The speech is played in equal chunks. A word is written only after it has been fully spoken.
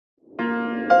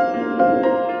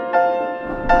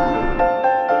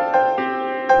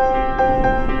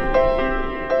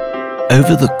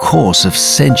Over the course of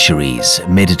centuries,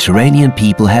 Mediterranean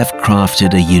people have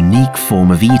crafted a unique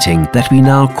form of eating that we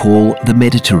now call the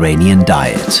Mediterranean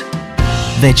diet.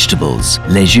 Vegetables,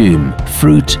 legume,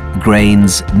 fruit,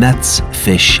 grains, nuts,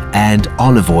 fish, and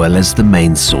olive oil as the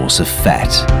main source of fat.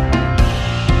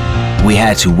 We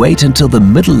had to wait until the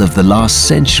middle of the last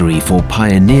century for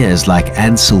pioneers like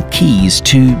Ansel Keys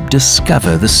to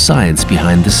discover the science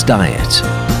behind this diet.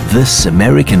 This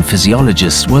American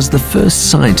physiologist was the first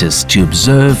scientist to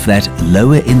observe that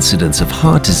lower incidence of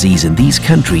heart disease in these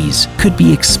countries could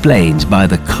be explained by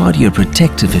the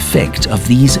cardioprotective effect of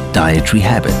these dietary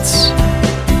habits.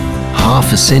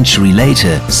 Half a century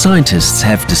later, scientists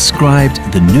have described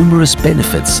the numerous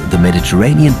benefits the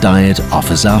Mediterranean diet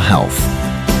offers our health.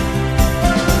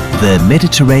 The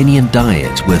Mediterranean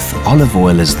diet, with olive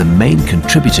oil as the main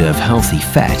contributor of healthy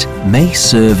fat, may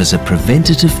serve as a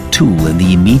preventative tool in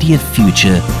the immediate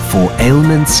future for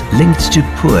ailments linked to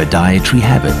poor dietary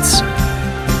habits.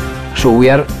 So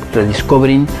we are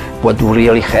rediscovering what we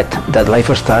really had. That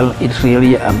lifestyle is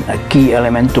really a key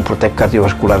element to protect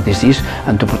cardiovascular disease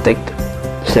and to protect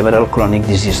several chronic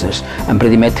diseases. And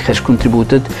PREDIMED has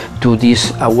contributed to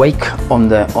this awake on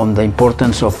the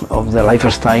importance of the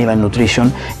lifestyle and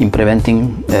nutrition in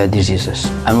preventing diseases.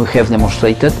 And we have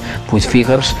demonstrated with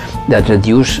figures that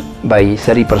reduce by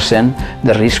 30%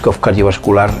 the risk of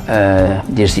cardiovascular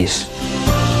disease.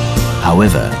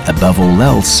 However, above all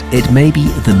else, it may be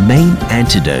the main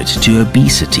antidote to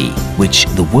obesity, which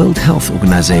the World Health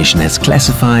Organization has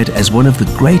classified as one of the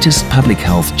greatest public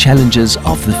health challenges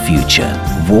of the future,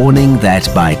 warning that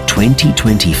by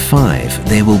 2025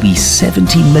 there will be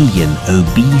 70 million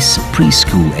obese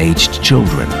preschool-aged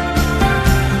children.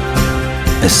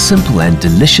 A simple and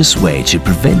delicious way to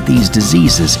prevent these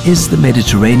diseases is the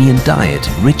Mediterranean diet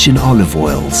rich in olive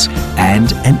oils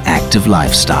and an active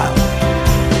lifestyle.